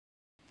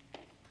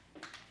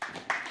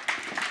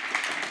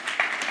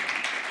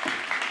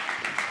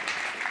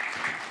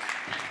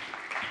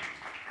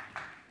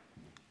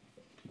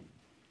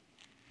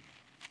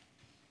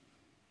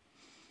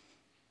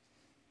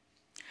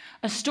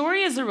A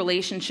story is a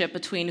relationship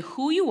between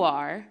who you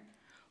are,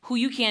 who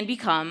you can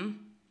become,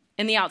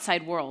 and the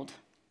outside world.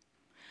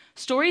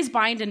 Stories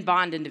bind and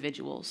bond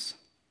individuals.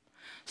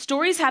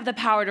 Stories have the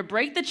power to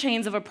break the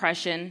chains of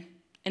oppression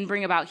and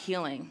bring about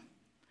healing.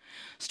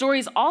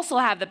 Stories also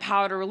have the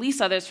power to release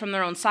others from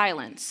their own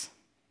silence.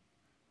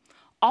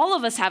 All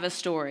of us have a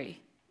story,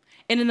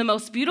 and in the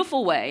most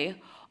beautiful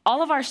way,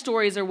 all of our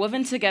stories are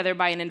woven together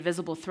by an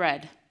invisible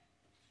thread.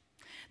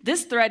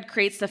 This thread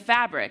creates the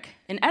fabric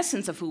and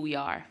essence of who we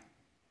are.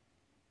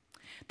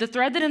 The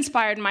thread that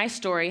inspired my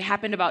story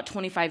happened about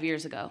 25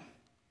 years ago.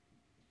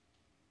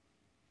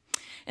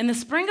 In the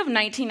spring of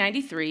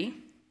 1993,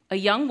 a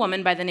young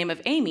woman by the name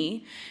of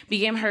Amy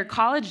began her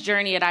college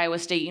journey at Iowa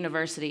State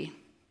University.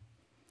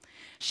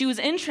 She was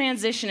in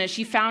transition as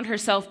she found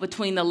herself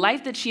between the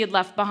life that she had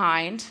left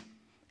behind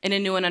and a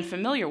new and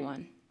unfamiliar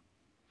one.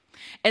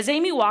 As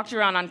Amy walked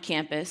around on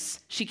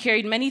campus, she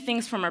carried many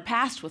things from her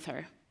past with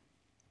her.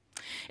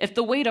 If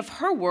the weight of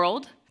her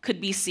world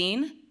could be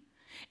seen,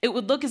 it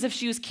would look as if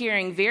she was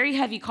carrying very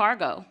heavy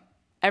cargo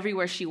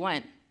everywhere she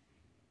went.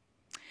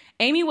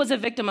 Amy was a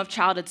victim of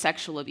childhood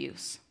sexual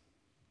abuse.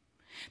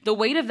 The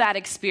weight of that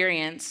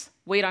experience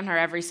weighed on her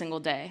every single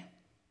day.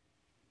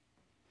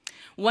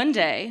 One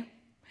day,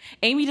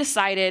 Amy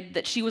decided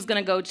that she was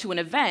going to go to an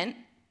event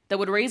that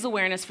would raise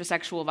awareness for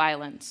sexual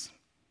violence.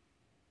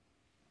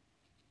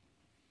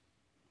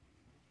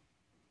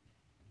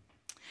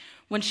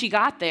 When she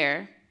got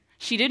there,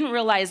 she didn't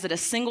realize that a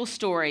single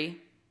story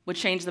would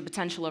change the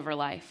potential of her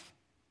life.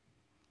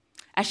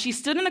 As she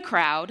stood in the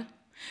crowd,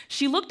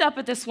 she looked up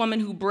at this woman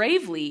who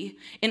bravely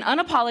and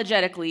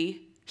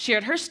unapologetically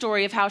shared her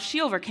story of how she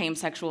overcame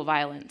sexual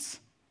violence.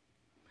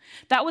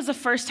 That was the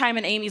first time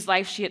in Amy's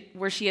life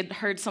where she had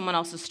heard someone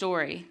else's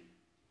story.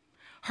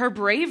 Her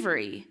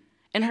bravery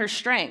and her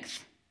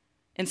strength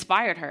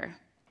inspired her.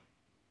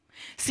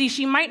 See,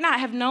 she might not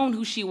have known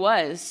who she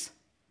was,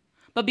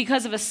 but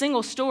because of a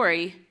single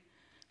story,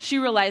 she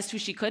realized who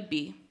she could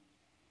be.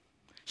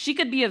 She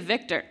could be a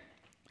victor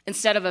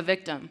instead of a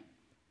victim.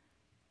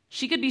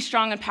 She could be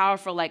strong and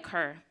powerful like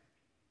her.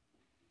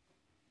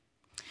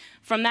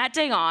 From that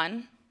day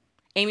on,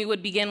 Amy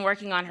would begin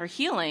working on her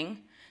healing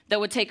that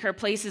would take her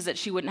places that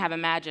she wouldn't have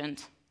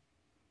imagined.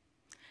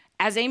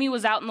 As Amy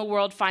was out in the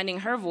world finding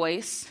her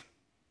voice,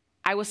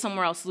 I was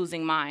somewhere else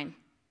losing mine.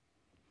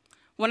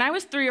 When I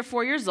was 3 or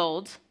 4 years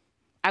old,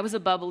 I was a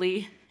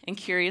bubbly and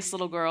curious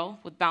little girl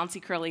with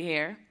bouncy curly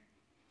hair.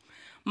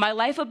 My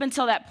life up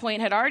until that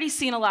point had already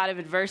seen a lot of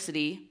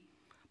adversity,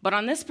 but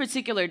on this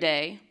particular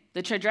day,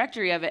 the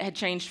trajectory of it had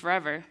changed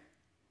forever.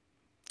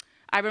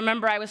 I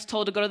remember I was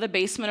told to go to the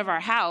basement of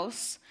our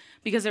house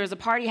because there was a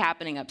party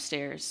happening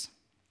upstairs.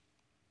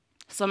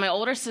 So my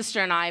older sister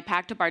and I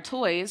packed up our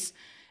toys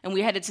and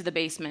we headed to the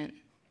basement.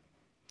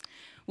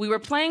 We were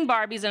playing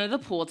Barbies under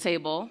the pool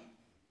table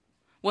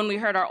when we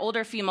heard our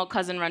older female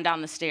cousin run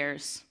down the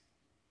stairs.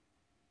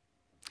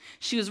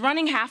 She was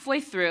running halfway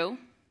through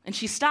and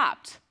she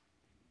stopped.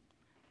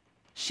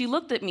 She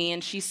looked at me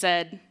and she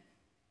said,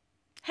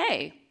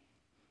 "Hey,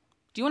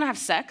 do you want to have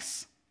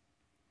sex?"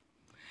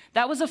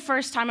 That was the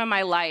first time in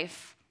my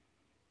life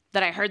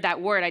that I heard that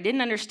word. I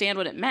didn't understand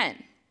what it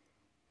meant.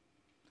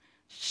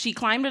 She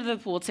climbed to the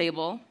pool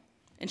table,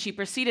 and she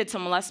proceeded to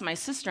molest my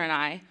sister and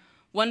I,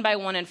 one by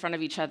one in front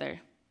of each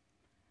other.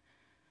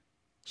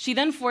 She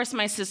then forced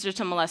my sister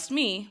to molest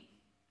me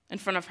in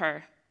front of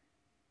her.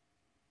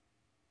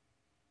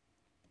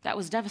 That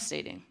was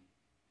devastating.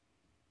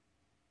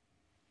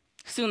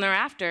 Soon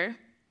thereafter,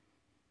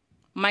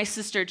 my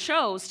sister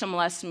chose to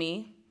molest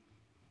me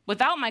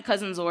without my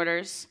cousin's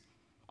orders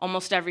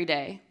almost every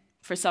day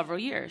for several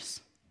years.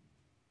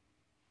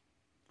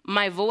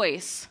 My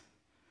voice,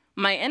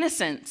 my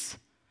innocence,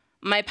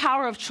 my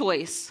power of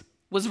choice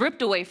was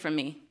ripped away from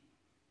me.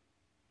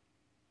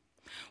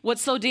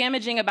 What's so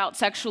damaging about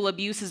sexual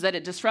abuse is that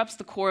it disrupts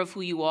the core of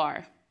who you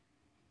are.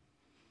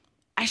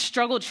 I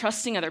struggled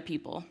trusting other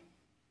people.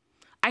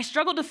 I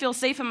struggled to feel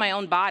safe in my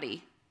own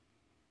body.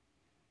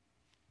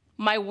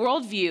 My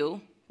worldview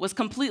was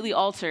completely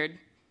altered,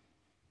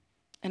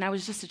 and I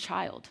was just a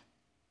child.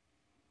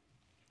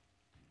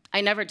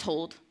 I never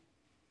told.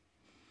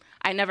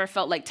 I never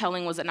felt like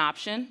telling was an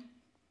option.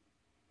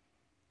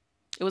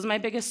 It was my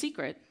biggest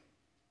secret.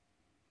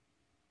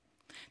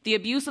 The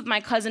abuse with my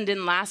cousin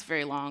didn't last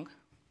very long,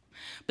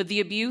 but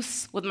the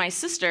abuse with my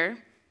sister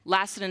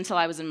lasted until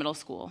I was in middle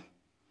school.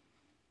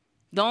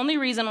 The only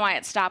reason why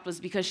it stopped was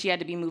because she had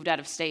to be moved out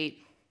of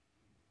state.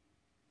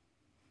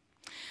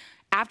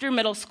 After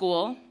middle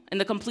school and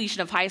the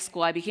completion of high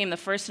school, I became the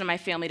first in my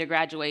family to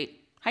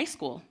graduate high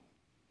school.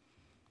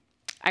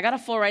 I got a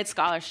full-ride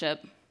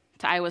scholarship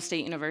to Iowa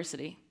State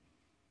University.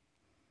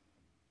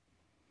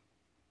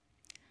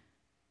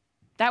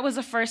 That was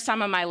the first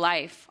time in my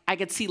life I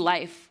could see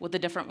life with a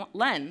different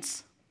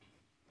lens.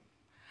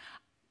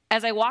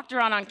 As I walked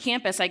around on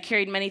campus, I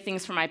carried many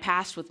things from my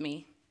past with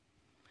me.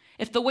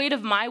 If the weight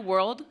of my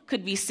world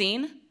could be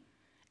seen,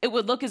 it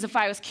would look as if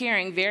I was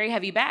carrying very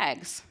heavy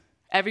bags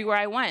everywhere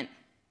I went.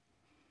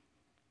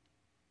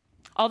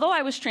 Although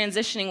I was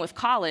transitioning with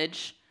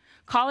college,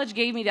 college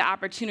gave me the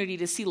opportunity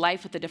to see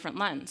life with a different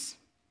lens.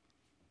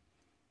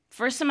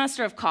 First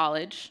semester of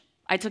college,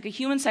 I took a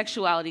human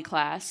sexuality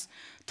class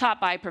taught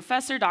by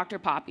Professor Dr.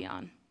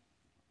 Papillon.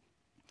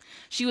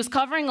 She was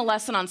covering a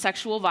lesson on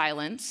sexual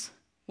violence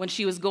when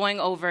she was going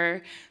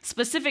over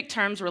specific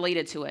terms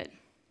related to it.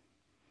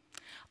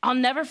 I'll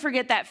never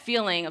forget that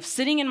feeling of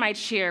sitting in my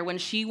chair when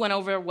she went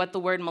over what the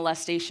word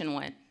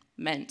molestation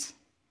meant.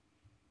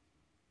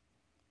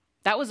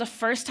 That was the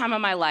first time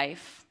in my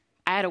life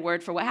I had a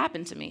word for what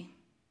happened to me.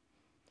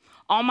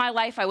 All my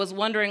life I was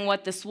wondering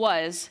what this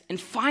was, and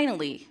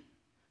finally,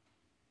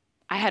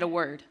 I had a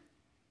word.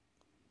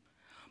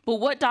 But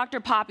what Dr.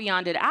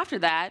 Papillon did after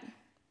that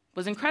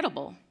was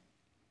incredible.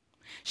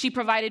 She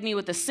provided me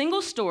with a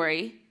single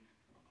story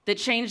that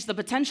changed the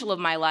potential of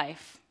my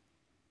life.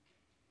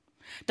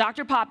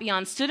 Dr.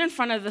 Papillon stood in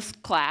front of this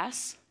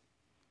class,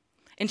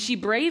 and she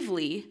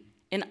bravely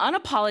and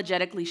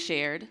unapologetically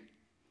shared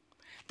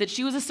that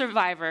she was a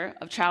survivor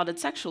of childhood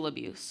sexual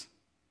abuse.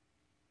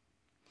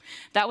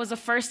 That was the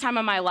first time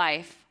in my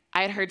life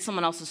I had heard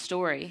someone else's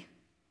story.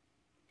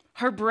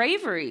 Her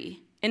bravery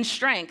and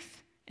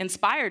strength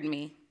inspired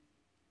me.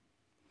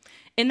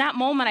 In that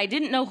moment, I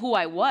didn't know who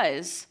I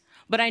was,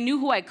 but I knew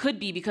who I could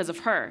be because of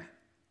her.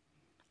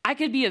 I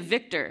could be a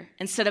victor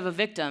instead of a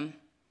victim.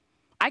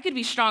 I could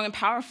be strong and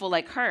powerful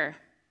like her.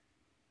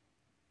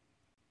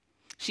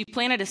 She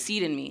planted a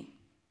seed in me.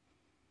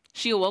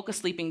 She awoke a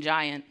sleeping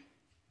giant.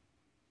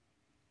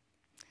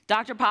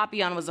 Dr.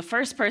 Papillon was the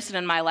first person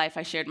in my life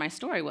I shared my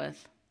story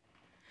with.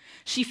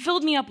 She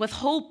filled me up with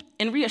hope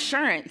and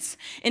reassurance,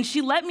 and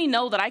she let me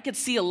know that I could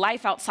see a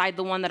life outside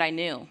the one that I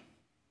knew.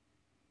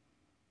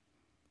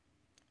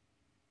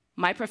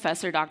 My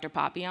professor, Dr.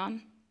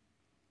 Papillon,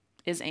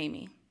 is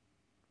Amy.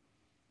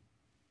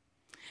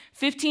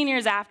 15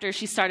 years after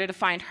she started to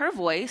find her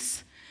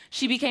voice,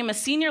 she became a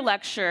senior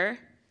lecturer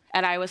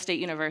at Iowa State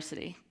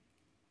University.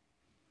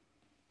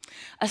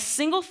 A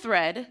single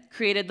thread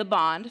created the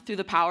bond through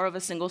the power of a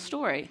single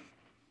story.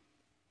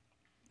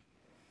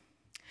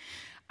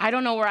 I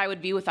don't know where I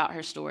would be without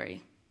her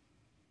story.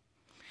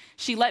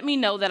 She let me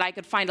know that I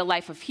could find a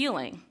life of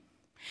healing.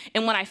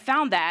 And when I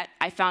found that,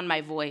 I found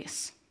my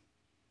voice.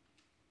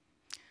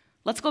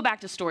 Let's go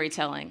back to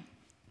storytelling.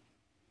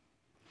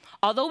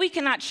 Although we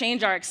cannot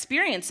change our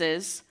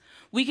experiences,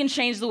 we can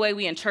change the way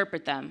we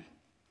interpret them.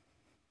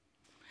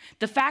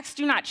 The facts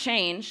do not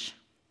change,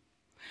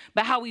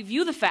 but how we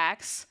view the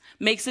facts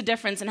makes a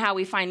difference in how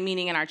we find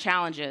meaning in our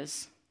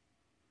challenges.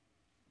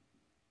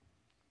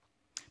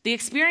 The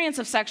experience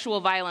of sexual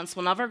violence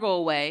will never go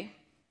away,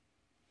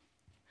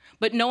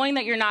 but knowing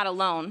that you're not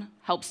alone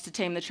helps to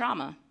tame the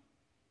trauma.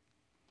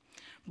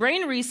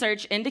 Brain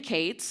research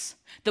indicates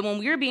that when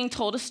we're being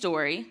told a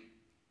story,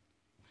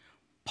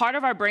 part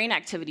of our brain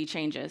activity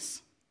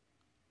changes.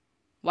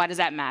 Why does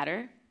that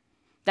matter?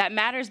 That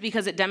matters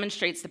because it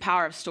demonstrates the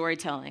power of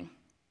storytelling.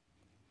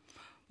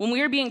 When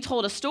we are being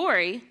told a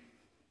story,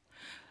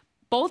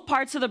 both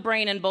parts of the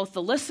brain in both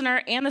the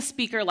listener and the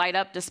speaker light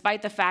up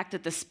despite the fact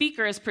that the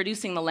speaker is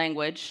producing the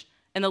language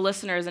and the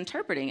listener is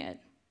interpreting it.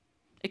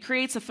 It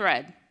creates a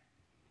thread.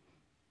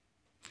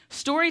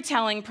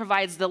 Storytelling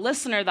provides the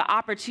listener the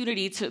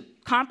opportunity to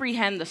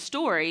comprehend the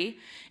story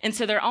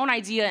into their own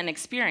idea and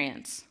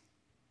experience.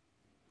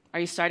 Are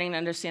you starting to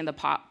understand the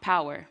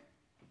power?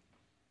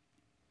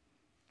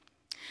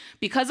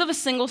 Because of a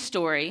single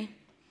story,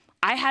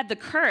 I had the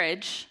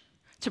courage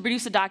to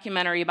produce a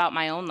documentary about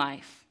my own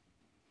life.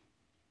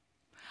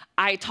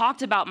 I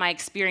talked about my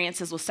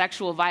experiences with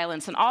sexual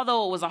violence, and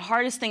although it was the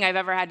hardest thing I've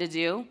ever had to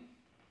do,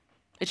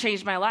 it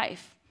changed my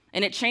life,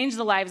 and it changed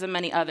the lives of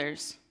many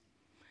others.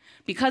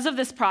 Because of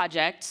this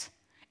project,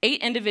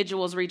 8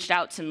 individuals reached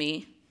out to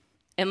me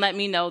and let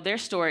me know their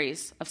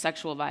stories of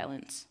sexual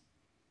violence.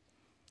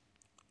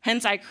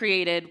 Hence, I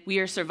created We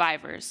Are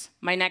Survivors,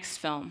 my next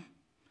film.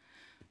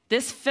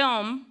 This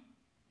film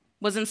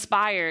was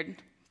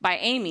inspired by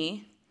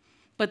Amy,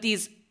 but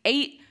these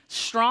 8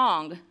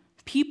 strong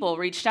people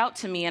reached out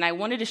to me, and I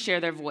wanted to share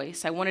their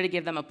voice. I wanted to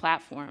give them a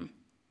platform.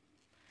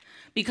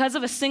 Because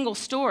of a single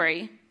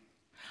story,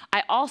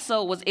 I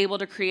also was able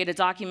to create a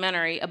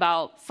documentary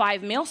about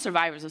 5 male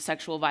survivors of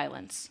sexual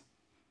violence.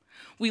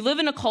 We live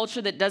in a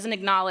culture that doesn't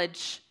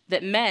acknowledge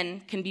that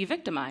men can be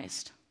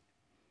victimized.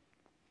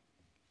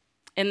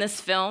 In this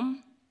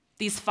film,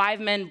 these 5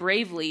 men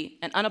bravely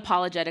and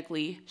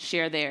unapologetically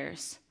share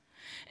theirs.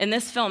 And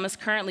this film is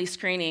currently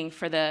screening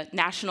for the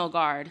National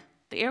Guard,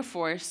 the Air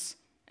Force,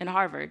 and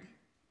Harvard.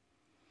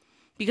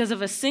 Because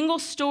of a single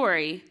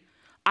story,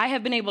 I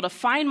have been able to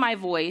find my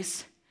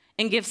voice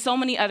and give so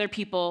many other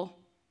people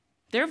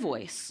their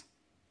voice.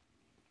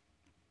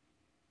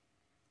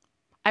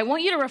 I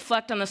want you to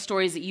reflect on the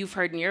stories that you've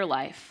heard in your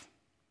life.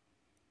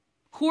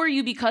 Who are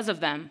you because of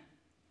them?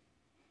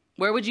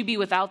 Where would you be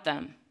without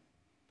them?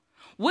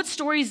 What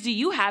stories do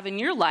you have in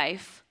your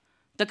life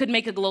that could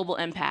make a global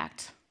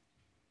impact?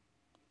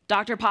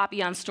 Dr.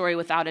 Papillon's story,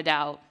 without a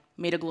doubt,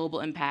 made a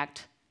global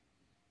impact.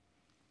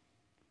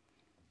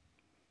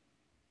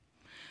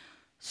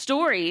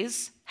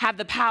 Stories have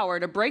the power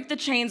to break the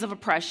chains of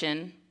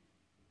oppression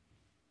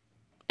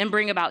and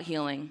bring about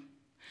healing.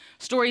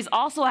 Stories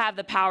also have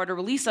the power to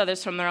release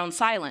others from their own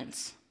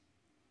silence.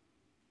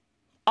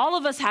 All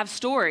of us have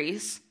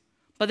stories,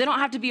 but they don't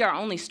have to be our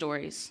only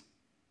stories.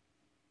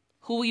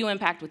 Who will you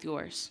impact with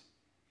yours?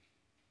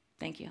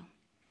 Thank you.